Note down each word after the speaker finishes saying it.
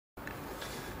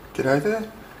G'day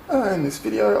there. In this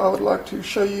video I would like to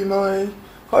show you my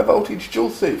high voltage Joule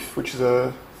Thief, which is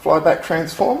a flyback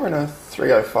transformer and a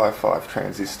 3055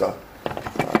 transistor.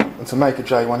 It's a Maker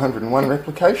J101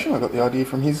 replication. I got the idea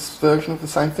from his version of the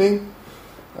same thing.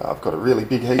 I've got a really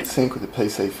big heatsink with a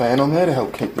PC fan on there to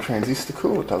help keep the transistor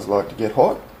cool. It does like to get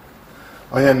hot.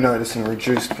 I am noticing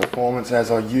reduced performance as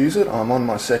I use it. I'm on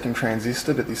my second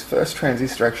transistor, but this first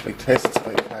transistor actually tests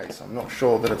okay, so I'm not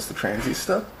sure that it's the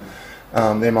transistor.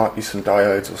 There might be some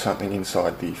diodes or something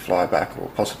inside the flyback, or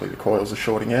possibly the coils are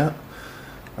shorting out.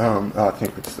 I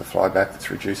think it's the flyback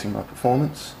that's reducing my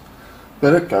performance.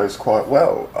 But it goes quite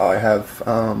well. I have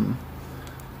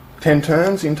 10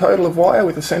 turns in total of wire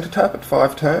with a centre tap at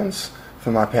 5 turns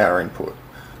for my power input.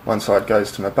 One side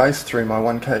goes to my base through my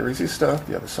 1K resistor,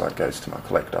 the other side goes to my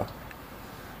collector.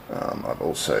 I've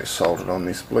also soldered on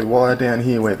this blue wire down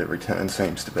here where the return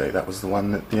seems to be. That was the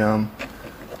one that the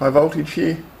high voltage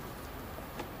here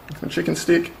with my chicken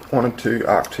stick wanted to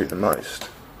arc to the most.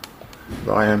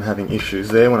 But I am having issues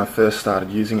there. When I first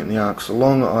started using it and the arcs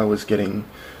along, I was getting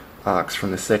arcs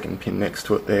from the second pin next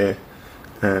to it there,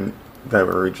 and they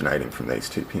were originating from these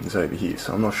two pins over here,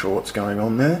 so I'm not sure what's going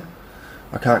on there.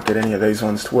 I can't get any of these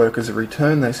ones to work as a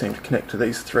return. They seem to connect to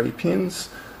these 3 pins,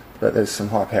 but there's some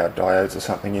high powered diodes or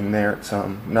something in there. It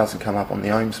doesn't come up on the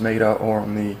ohms meter or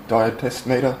on the diode test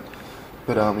meter,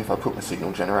 but if I put my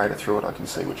signal generator through it I can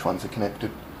see which ones are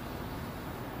connected.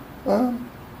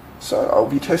 So I'll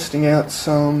be testing out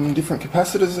some different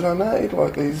capacitors that I made,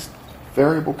 like these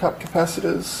variable cut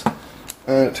capacitors,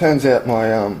 and it turns out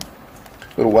my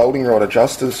little welding rod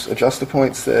adjuster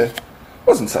points there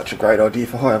wasn't such a great idea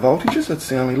for higher voltages. That's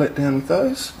the only letdown with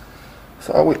those.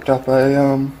 So I whipped up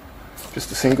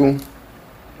just a single,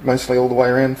 mostly all the way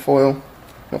around foil,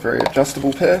 not very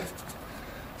adjustable pair,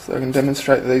 so I can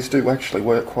demonstrate that these do actually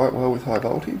work quite well with high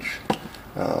voltage.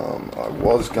 I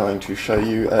was going to show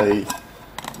you a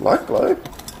light globe,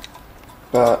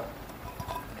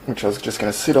 which I was just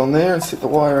going to sit on there and sit the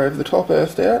wire over the top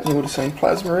earthed out, and you would have seen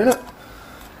plasma in it.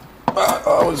 But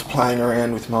I was playing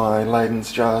around with my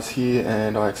Leiden's jars here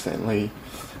and I accidentally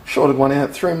shorted one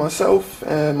out through myself,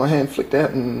 and my hand flicked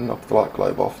out and knocked the light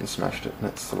globe off and smashed it, and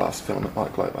that's the last filament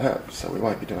light globe I have, so we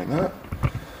won't be doing that.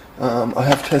 I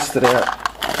have tested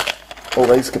out all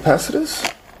these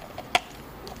capacitors,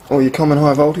 all your common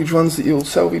high voltage ones that you'll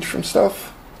salvage from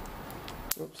stuff.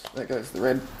 Oops, there goes the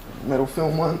red metal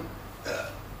film one.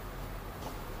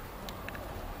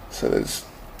 So there's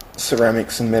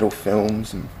ceramics and metal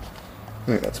films, and I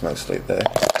think that's mostly there.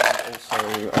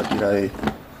 Also, I did a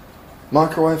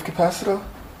microwave capacitor.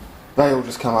 They all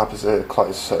just come up as a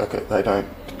closed circuit. They don't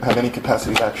have any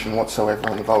capacitive action whatsoever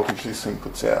on the voltage this thing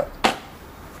puts out.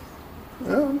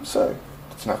 So,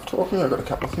 that's enough talking. I've got a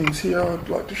couple of things here I'd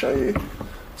like to show you.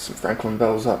 Some Franklin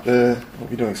bells up there. We'll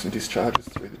be doing some discharges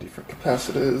through the different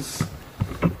capacitors.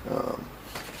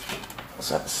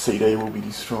 So that CD will be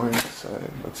destroying, so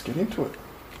let's get into it.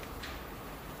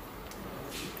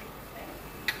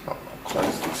 I'll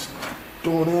close this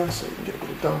door now so you can get a bit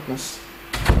of darkness.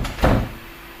 Actually,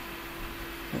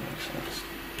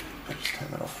 I'll just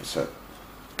turn that off for a sec.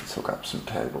 Let's hook up some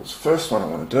cables. First one I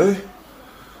want to do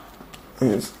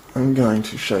is I'm going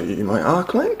to show you my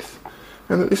arc length,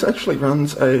 and that this actually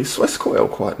runs a Swiss coil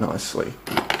quite nicely.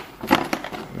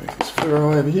 Move this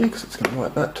fluoro over here because it's going to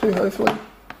light that too, hopefully.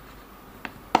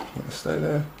 Going to stay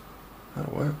there.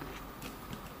 That'll work.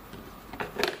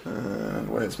 And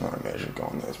where's my measure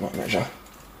gone? There's my measure.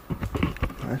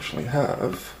 I actually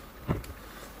have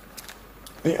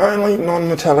the only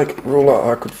non-metallic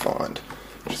ruler I could find,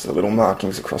 which is the little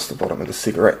markings across the bottom of the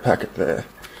cigarette packet there.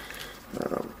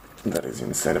 That is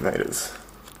in centimetres.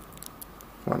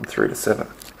 1 through to 7.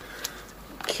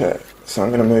 Okay, so I'm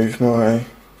going to move my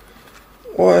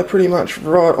wire pretty much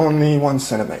right on the 1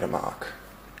 centimetre mark.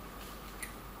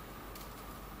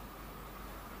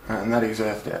 And that is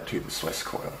earthed out to the Swiss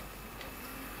coil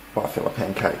by Philip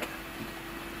Pancake.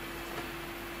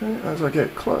 And as I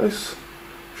get close,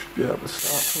 should be able to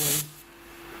start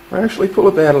pulling. I actually pull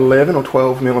about 11 or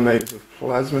 12 millimetres of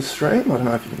plasma stream. I don't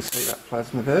know if you can see that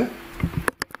plasma there.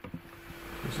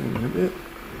 Zoom in a bit.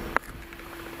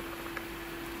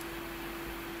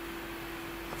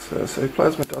 So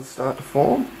plasma does start to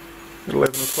form at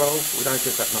 11 or 12. We don't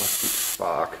get that nice big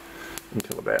spark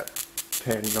until about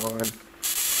 10, 9 to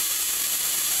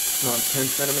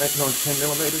 10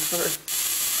 millimetres, sorry.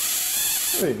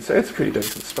 Well, you can see it's a pretty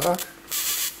decent spark.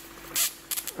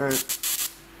 And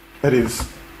it is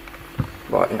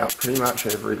lighting up pretty much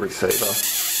every receiver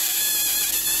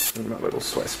in my little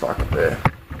Swiss bucket there.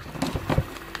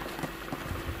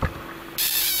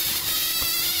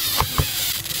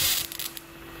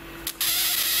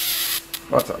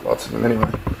 Lots of them anyway.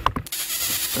 And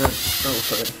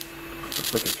also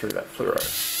flicker through that fluoro,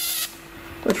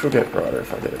 which will get brighter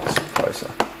if I get it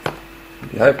closer.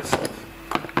 Behave itself.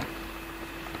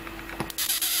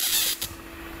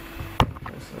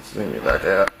 Let's zoom you back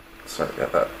out. Sorry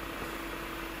about that.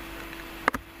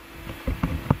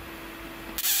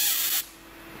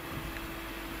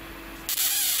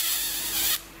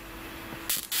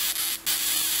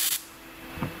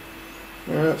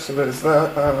 So there's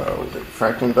that. We'll do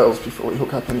Franklin bells before we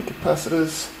hook up any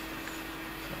capacitors.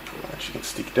 So we'll actually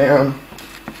stick down.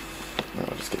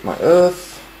 I'll just get my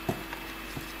earth.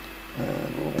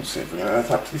 And we'll see if we can earth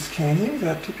up to this can here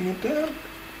without tipping it down.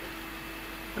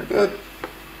 Very good.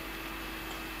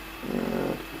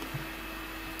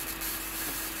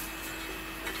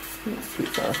 Too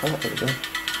far apart, there we go.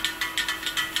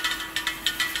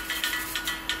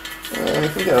 And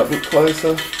if we get a bit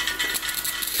closer,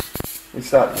 we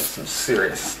start to get some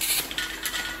serious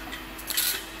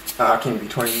arcing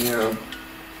between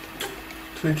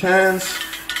two cans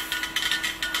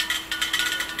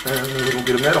and a little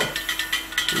bit of metal,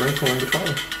 a wrinkle in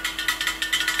between.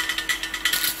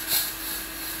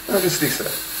 And it just sticks there.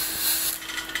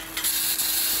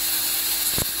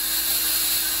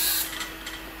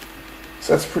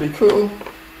 So that's pretty cool.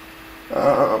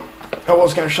 I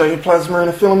was going to show you plasma in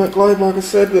a filament globe, like I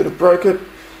said, but it broke it.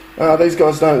 These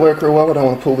guys don't work real well. I don't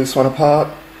want to pull this one apart.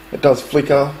 It does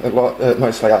flicker. It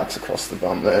mostly arcs across the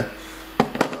bum there.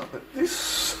 But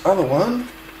this other one,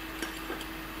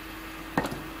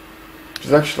 which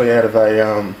is actually out of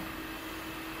a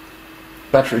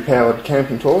battery-powered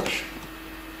camping torch,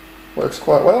 works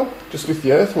quite well, just with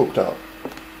the earth hooked up.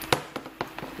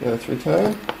 The earth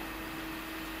return.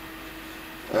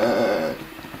 And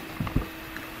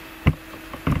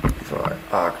if I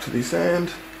arc to this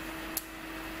end,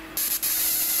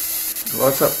 it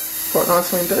lights up quite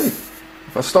nicely indeed.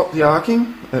 If I stop the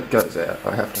arcing, it goes out.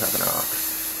 I have to have an arc.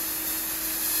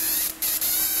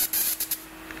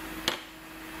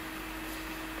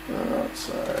 Alright,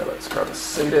 so let's grab a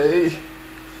CD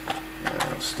and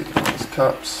I'll stick it in these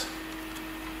cups.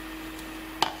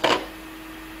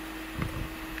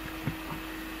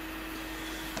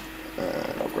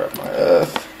 And I'll grab my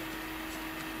earth.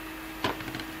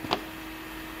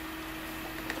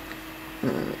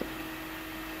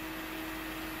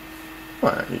 Why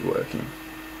aren't you working?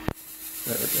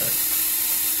 There we go.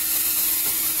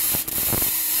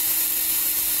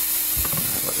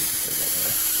 What did you see there?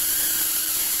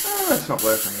 Oh, it's not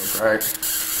working real great.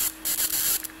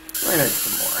 We need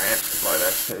some more amps to blow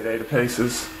that CD to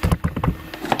pieces.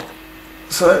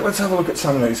 So let's have a look at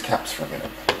some of these caps for a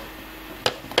minute.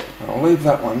 I'll leave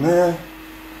that one there.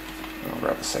 I'll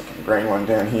grab a second green one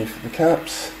down here for the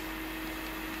caps.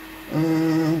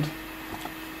 And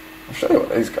I'll show you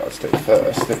what these guys do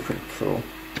first. They're pretty cool.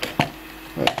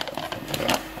 I've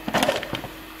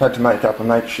had to make up a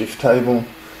makeshift table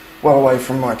well away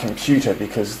from my computer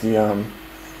because the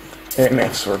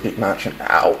MFs were a bit much and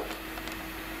ow.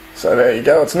 So there you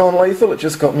go, it's non-lethal. It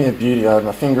just got me a beauty. I had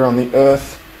my finger on the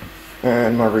earth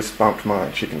and my wrist bumped my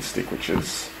chicken stick, which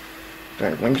is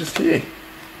dangling just here.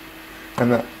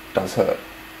 And that does hurt.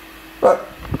 But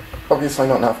obviously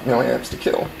not enough milliamps to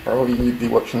kill, or you'd be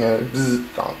watching a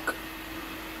bzzz dunk.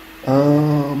 We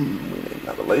need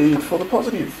another lead for the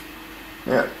positive.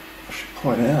 Now, I should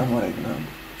point out, I might even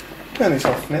turn this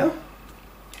off now.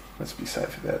 Let's be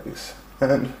safe about this.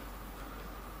 And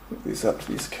put this up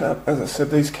to this cap. As I said,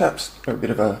 these caps are a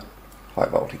bit of a high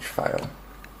voltage fail.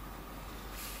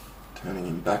 Turning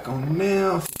him back on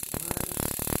now. I'm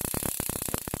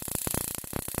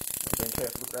being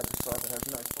careful to grab the side that has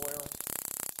no foil.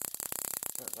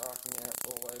 That's arcing out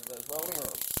all over those welding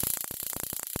rods.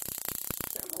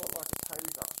 Sounds a lot like a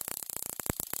taser.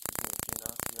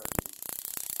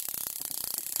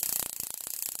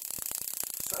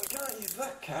 So we can't use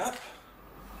that cap.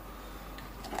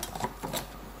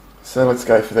 So let's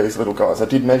go for these little guys. I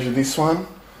did measure this one.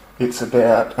 It's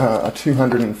about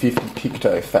 250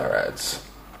 pictofarads.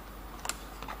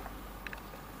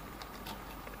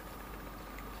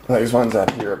 These ones up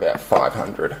here are about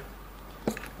 500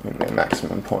 in their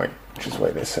maximum point, which is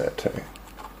where they're set to.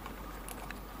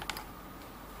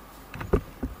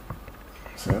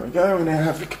 So there we go, we now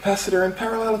have the capacitor in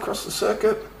parallel across the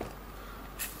circuit.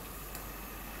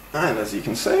 And as you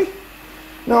can see,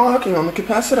 no arcing on the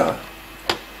capacitor.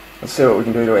 Let's see what we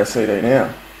can do to our CD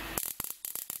now.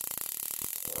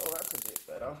 Well, that's a bit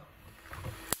better.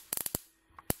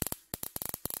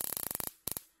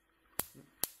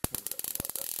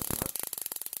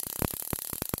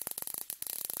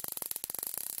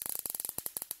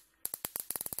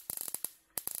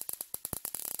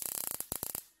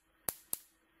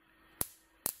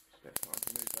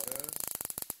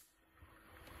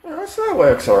 So that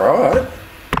works alright.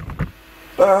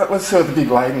 But let's see what the big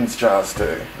Ladens jars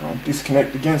do. I'll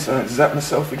disconnect again so I don't zap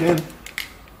myself again.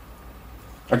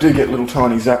 I do get little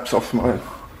tiny zaps off my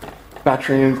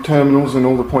battery and terminals and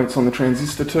all the points on the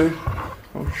transistor too.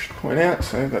 I'll just point out,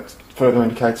 so that further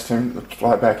indicates to me that the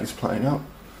flyback is playing up.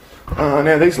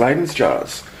 Now these Ladens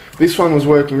jars. This one was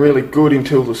working really good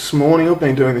until this morning. I've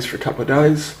been doing this for a couple of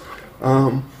days.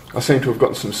 I seem to have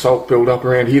gotten some salt build up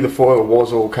around here. The foil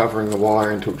was all covering the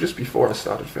wire until just before I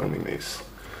started filming this.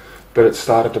 But it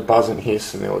started to buzz and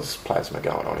hiss and there was plasma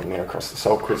going on in there across the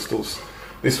salt crystals.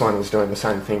 This one was doing the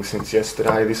same thing since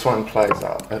yesterday. This one plays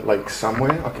up. It leaks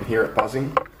somewhere. I can hear it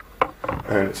buzzing.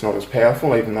 And it's not as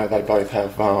powerful, even though they both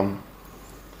have,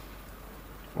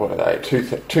 what are they, 2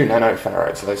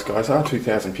 nanofarads, those guys are,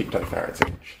 2,000 pictofarads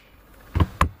each.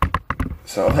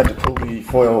 So I've had to pull the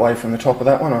foil away from the top of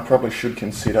that one. I probably should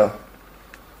consider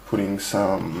putting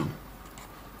some...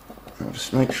 I'll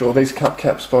just make sure these cup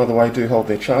caps, by the way, do hold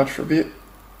their charge for a bit.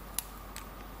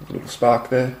 A little spark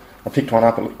there. I picked one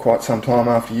up quite some time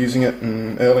after using it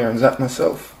earlier and zapped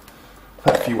myself.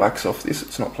 I've had a few whacks off this,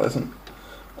 it's not pleasant.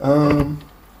 So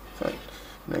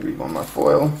negative on my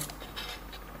foil.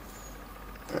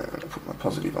 And I'll put my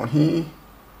positive on here.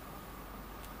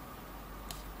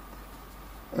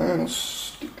 And I'll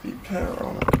stick the power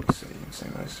on it. So you can see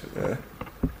those two there.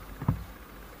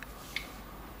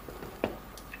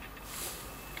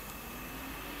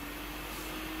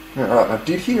 Alright, I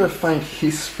did hear a faint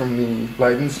hiss from the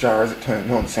Ladens jar as it turned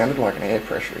on. It sounded like an air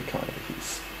pressure kind of a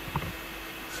hiss.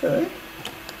 So,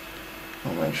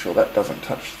 I'll make sure that doesn't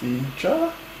touch the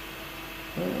jar.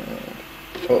 And,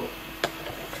 oh,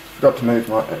 forgot to move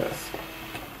my earth.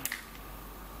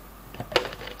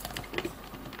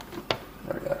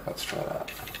 There we go, let's try that.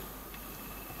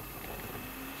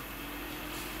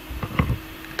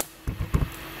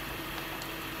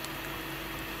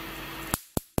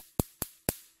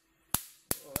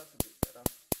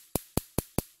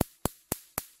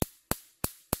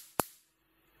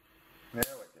 Now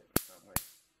we're getting somewhere.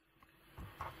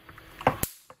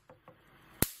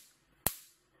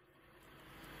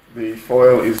 The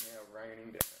foil is now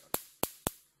raining down.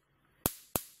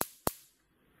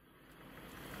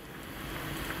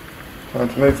 Time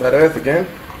to move that earth again.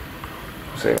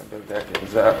 See if I can do that getting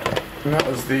zapped. And that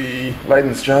was the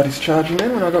Ladens jar discharging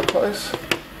then when I got close. It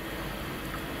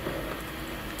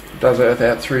does earth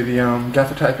out through the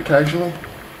gaffer tape occasionally.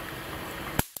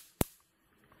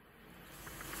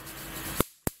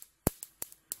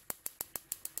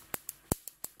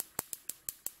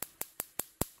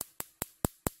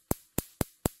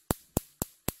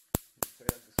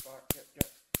 As the spark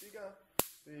gets bigger,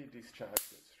 the discharge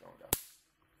gets stronger.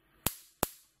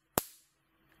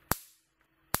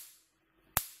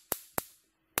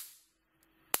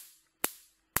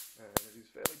 And it is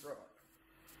fairly bright.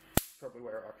 Probably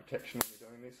wear eye protection when you're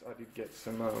doing this. I did get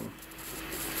some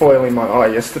foil in my eye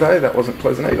yesterday. That wasn't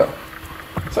pleasant either.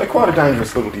 So quite a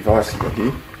dangerous little device you've got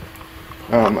here.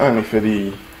 Only for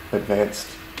the advanced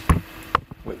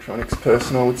electronics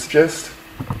person, I would suggest.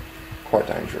 Quite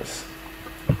dangerous.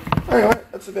 Anyway,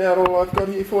 that's about all I've got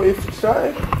here for you for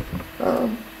today.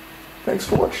 Thanks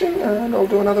for watching, and I'll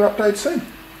do another update soon.